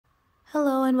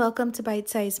and welcome to Byte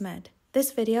Size Med.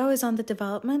 This video is on the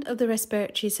development of the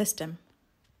respiratory system.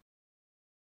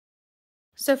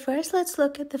 So first, let's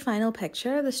look at the final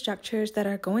picture, the structures that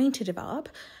are going to develop,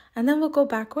 and then we'll go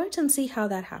backwards and see how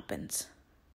that happens.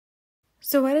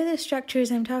 So what are the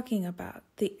structures I'm talking about?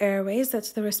 The airways,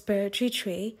 that's the respiratory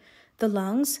tree, the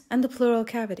lungs, and the pleural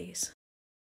cavities.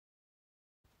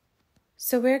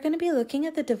 So we're going to be looking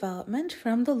at the development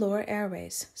from the lower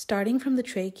airways, starting from the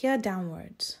trachea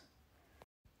downwards.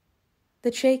 The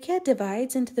trachea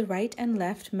divides into the right and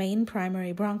left main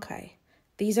primary bronchi.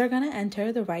 These are going to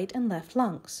enter the right and left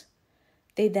lungs.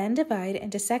 They then divide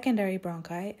into secondary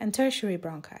bronchi and tertiary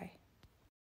bronchi.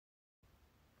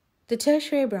 The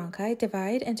tertiary bronchi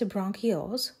divide into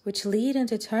bronchioles, which lead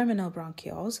into terminal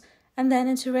bronchioles, and then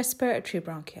into respiratory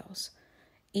bronchioles.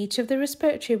 Each of the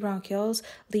respiratory bronchioles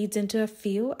leads into a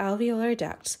few alveolar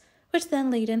ducts, which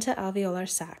then lead into alveolar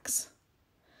sacs.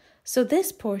 So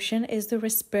this portion is the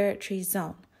respiratory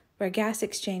zone, where gas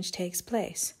exchange takes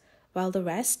place, while the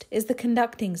rest is the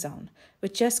conducting zone,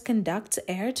 which just conducts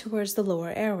air towards the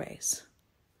lower airways.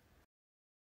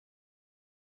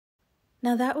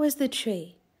 Now that was the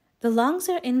tree. The lungs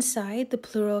are inside the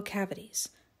pleural cavities,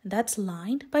 and that's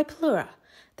lined by pleura.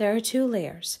 There are two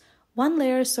layers. One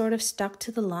layer is sort of stuck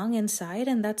to the lung inside,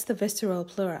 and that's the visceral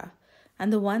pleura.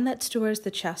 And the one that's towards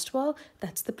the chest wall,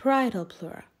 that's the parietal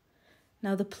pleura.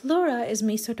 Now the pleura is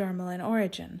mesodermal in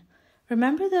origin.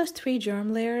 Remember those three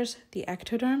germ layers, the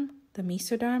ectoderm, the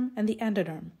mesoderm, and the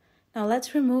endoderm. Now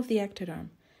let's remove the ectoderm.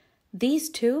 These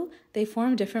two, they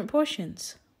form different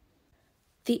portions.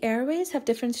 The airways have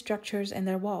different structures in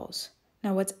their walls.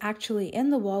 Now what's actually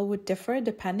in the wall would differ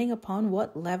depending upon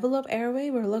what level of airway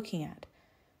we're looking at.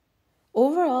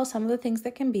 Overall, some of the things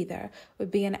that can be there would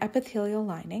be an epithelial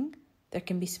lining, there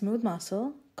can be smooth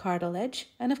muscle, cartilage,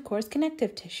 and of course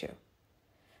connective tissue.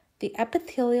 The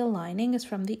epithelial lining is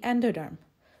from the endoderm,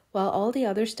 while all the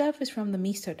other stuff is from the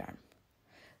mesoderm.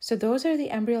 So those are the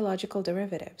embryological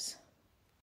derivatives.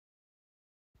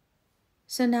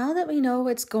 So now that we know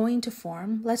what's going to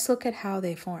form, let's look at how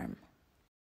they form.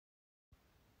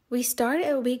 We start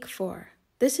at week 4.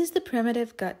 This is the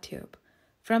primitive gut tube.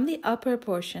 From the upper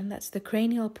portion, that's the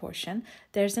cranial portion,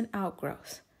 there's an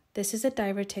outgrowth. This is a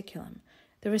diverticulum,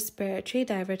 the respiratory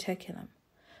diverticulum.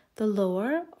 The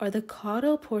lower or the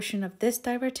caudal portion of this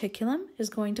diverticulum is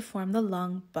going to form the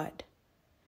lung bud.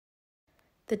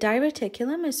 The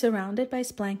diverticulum is surrounded by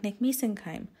splanchnic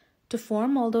mesenchyme to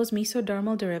form all those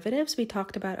mesodermal derivatives we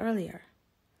talked about earlier.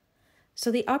 So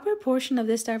the upper portion of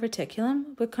this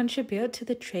diverticulum would contribute to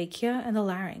the trachea and the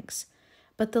larynx.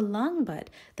 But the lung bud,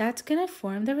 that's going to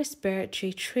form the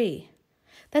respiratory tree.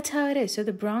 That's how it is. So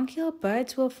the bronchial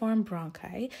buds will form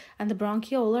bronchi, and the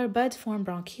bronchiolar buds form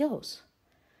bronchioles.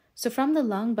 So from the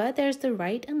lung bud, there's the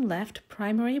right and left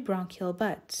primary bronchial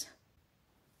buds.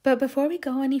 But before we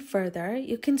go any further,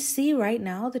 you can see right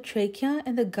now the trachea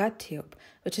and the gut tube,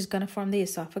 which is going to form the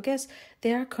esophagus,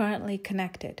 they are currently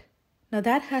connected. Now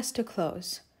that has to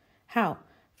close. How?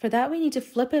 For that, we need to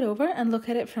flip it over and look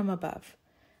at it from above.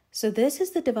 So this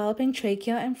is the developing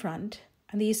trachea in front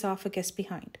and the esophagus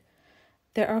behind.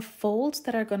 There are folds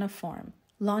that are going to form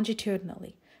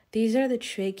longitudinally. These are the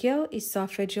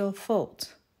tracheo-esophageal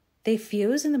folds. They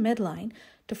fuse in the midline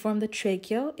to form the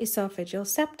tracheo-esophageal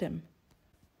septum.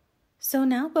 So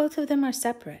now both of them are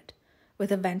separate,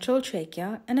 with a ventral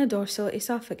trachea and a dorsal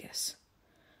esophagus.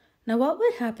 Now what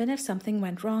would happen if something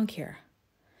went wrong here?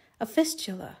 A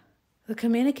fistula. The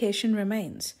communication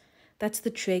remains. That's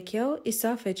the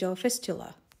tracheo-esophageal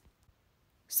fistula.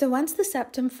 So once the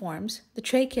septum forms, the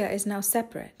trachea is now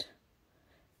separate.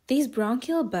 These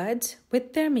bronchial buds,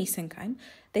 with their mesenchyme,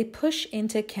 they push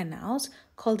into canals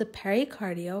called the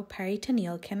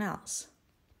pericardio-peritoneal canals.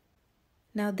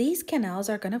 Now these canals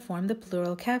are going to form the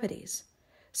pleural cavities.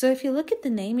 So if you look at the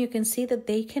name, you can see that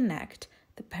they connect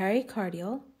the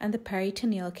pericardial and the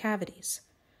peritoneal cavities.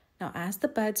 Now as the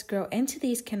buds grow into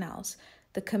these canals,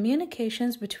 the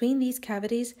communications between these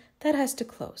cavities, that has to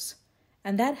close.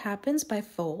 And that happens by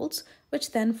folds,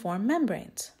 which then form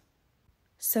membranes.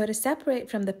 So to separate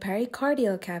from the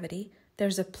pericardial cavity,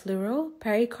 there's a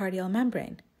pleuro-pericardial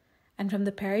membrane. And from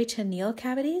the peritoneal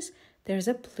cavities, there's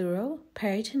a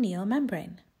pleuro-peritoneal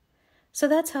membrane. So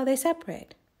that's how they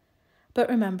separate. But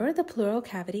remember, the pleural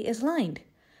cavity is lined.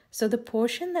 So the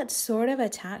portion that's sort of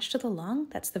attached to the lung,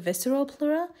 that's the visceral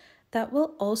pleura, that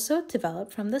will also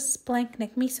develop from the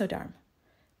splanchnic mesoderm.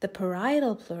 The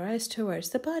parietal pleura is towards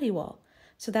the body wall,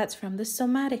 so that's from the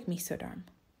somatic mesoderm.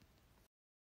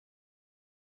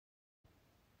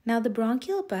 Now the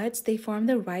bronchial buds, they form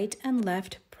the right and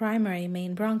left primary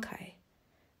main bronchi.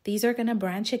 These are going to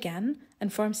branch again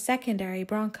and form secondary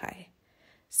bronchi.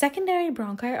 Secondary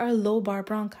bronchi are lobar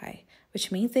bronchi,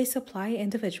 which means they supply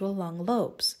individual lung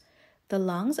lobes. The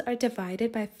lungs are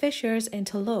divided by fissures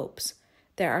into lobes.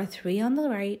 There are 3 on the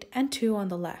right and 2 on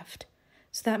the left.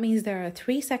 So that means there are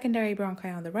 3 secondary bronchi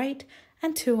on the right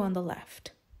and 2 on the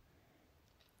left.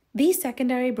 These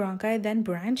secondary bronchi then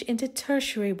branch into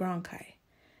tertiary bronchi.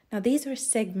 Now these are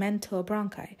segmental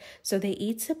bronchi, so they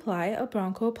each supply a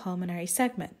bronchopulmonary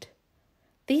segment.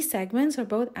 These segments are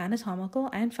both anatomical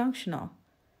and functional.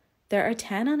 There are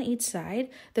 10 on each side,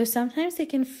 though sometimes they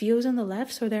can fuse on the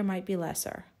left, so there might be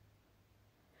lesser.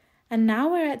 And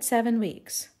now we're at 7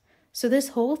 weeks. So this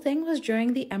whole thing was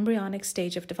during the embryonic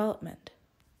stage of development.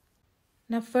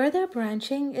 Now further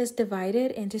branching is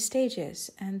divided into stages,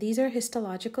 and these are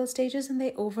histological stages and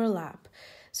they overlap.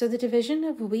 So the division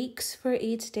of weeks for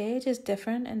each stage is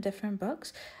different in different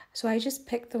books, so I just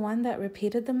picked the one that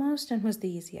repeated the most and was the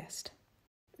easiest.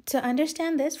 To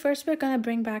understand this, first we're going to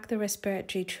bring back the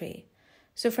respiratory tree.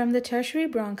 So from the tertiary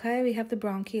bronchi, we have the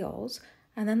bronchioles,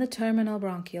 and then the terminal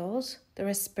bronchioles, the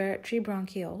respiratory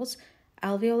bronchioles,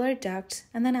 alveolar ducts,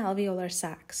 and then alveolar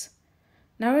sacs.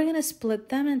 Now we're going to split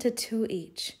them into 2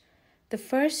 each. The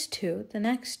first 2, the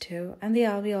next 2, and the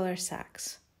alveolar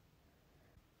sacs.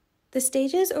 The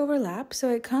stages overlap,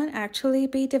 so it can't actually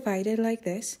be divided like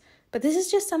this, but this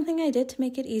is just something I did to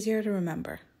make it easier to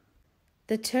remember.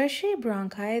 The tertiary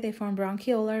bronchi, they form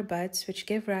bronchiolar buds which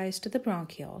give rise to the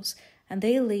bronchioles, and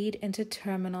they lead into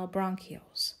terminal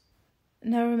bronchioles.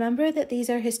 Now remember that these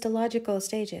are histological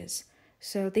stages.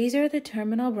 So these are the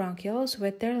terminal bronchioles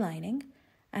with their lining,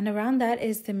 and around that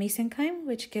is the mesenchyme,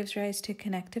 which gives rise to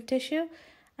connective tissue,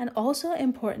 and also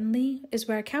importantly is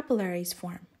where capillaries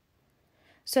form.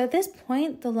 So at this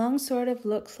point, the lung sort of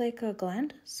looks like a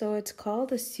gland, so it's called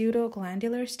the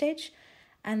pseudoglandular stage,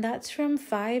 and that's from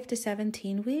 5 to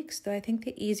 17 weeks, though I think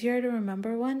the easier to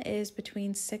remember one is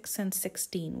between 6 and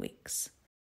 16 weeks.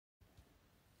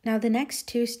 Now the next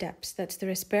 2 steps, that's the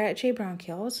respiratory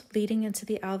bronchioles leading into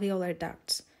the alveolar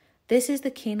ducts. This is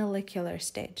the canalicular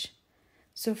stage.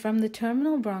 So from the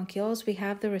terminal bronchioles, we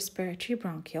have the respiratory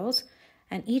bronchioles,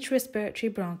 and each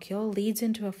respiratory bronchiole leads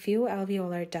into a few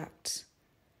alveolar ducts.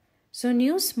 So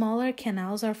new smaller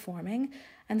canals are forming,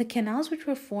 and the canals which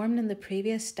were formed in the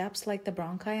previous steps, like the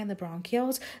bronchi and the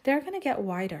bronchioles, they're going to get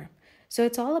wider. So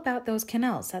it's all about those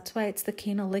canals. That's why it's the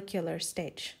canalicular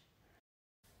stage.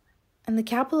 And the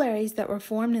capillaries that were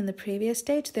formed in the previous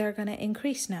stage, they're going to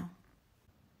increase now.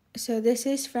 So this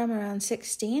is from around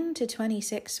 16 to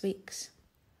 26 weeks.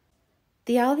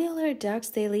 The alveolar ducts,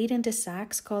 they lead into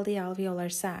sacs called the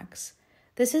alveolar sacs.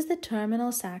 This is the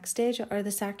terminal sac stage or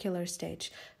the saccular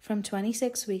stage from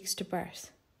 26 weeks to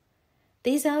birth.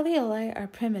 These alveoli are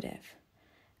primitive.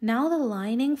 Now the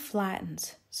lining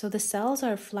flattens, so the cells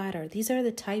are flatter. These are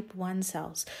the type 1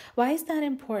 cells. Why is that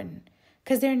important?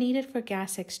 Because they're needed for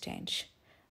gas exchange.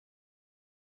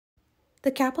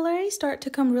 The capillaries start to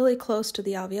come really close to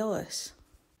the alveolus.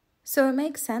 So it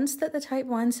makes sense that the type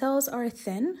 1 cells are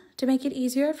thin to make it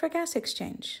easier for gas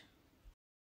exchange.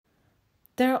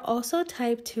 There are also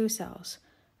type 2 cells.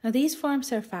 Now these form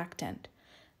surfactant.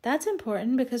 That's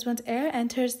important because once air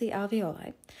enters the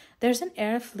alveoli, there's an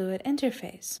air-fluid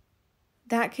interface.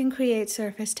 That can create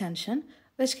surface tension,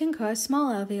 which can cause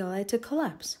small alveoli to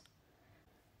collapse.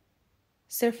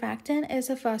 Surfactant is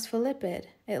a phospholipid.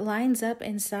 It lines up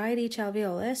inside each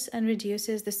alveolus and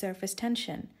reduces the surface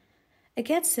tension. It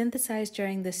gets synthesized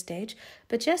during this stage,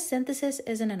 but just synthesis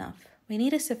isn't enough. We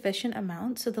need a sufficient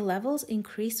amount so the levels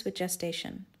increase with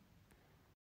gestation.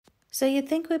 So you'd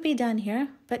think we'd be done here,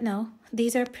 but no,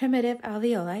 these are primitive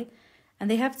alveoli,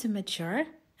 and they have to mature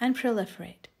and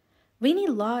proliferate. We need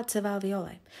lots of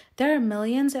alveoli. There are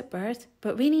millions at birth,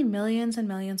 but we need millions and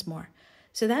millions more.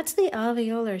 So that's the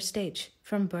alveolar stage,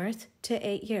 from birth to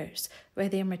 8 years, where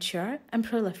they mature and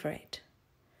proliferate.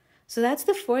 So that's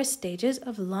the 4 stages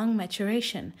of lung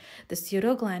maturation. The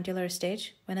pseudoglandular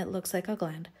stage, when it looks like a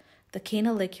gland. The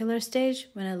canalicular stage,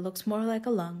 when it looks more like a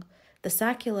lung. The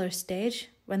saccular stage,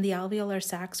 when the alveolar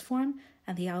sacs form.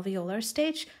 And the alveolar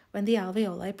stage, when the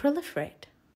alveoli proliferate.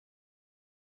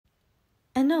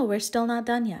 And no, we're still not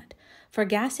done yet. For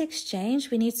gas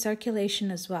exchange, we need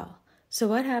circulation as well. So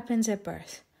what happens at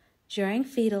birth? During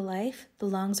fetal life, the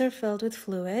lungs are filled with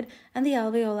fluid and the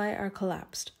alveoli are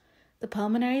collapsed. The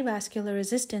pulmonary vascular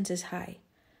resistance is high.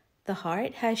 The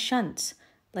heart has shunts,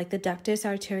 like the ductus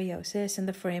arteriosus and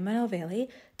the foramen ovale,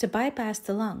 to bypass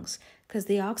the lungs, because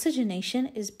the oxygenation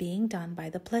is being done by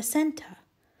the placenta.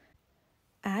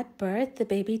 At birth, the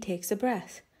baby takes a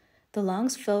breath. The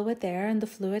lungs fill with air and the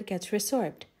fluid gets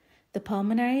resorbed. The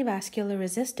pulmonary vascular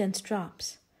resistance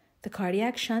drops. The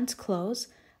cardiac shunts close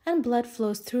and blood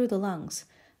flows through the lungs.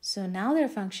 So now their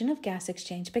function of gas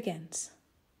exchange begins.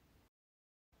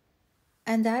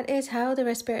 And that is how the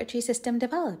respiratory system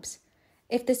develops.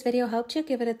 If this video helped you,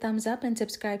 give it a thumbs up and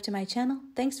subscribe to my channel.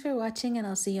 Thanks for watching, and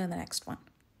I'll see you in the next one.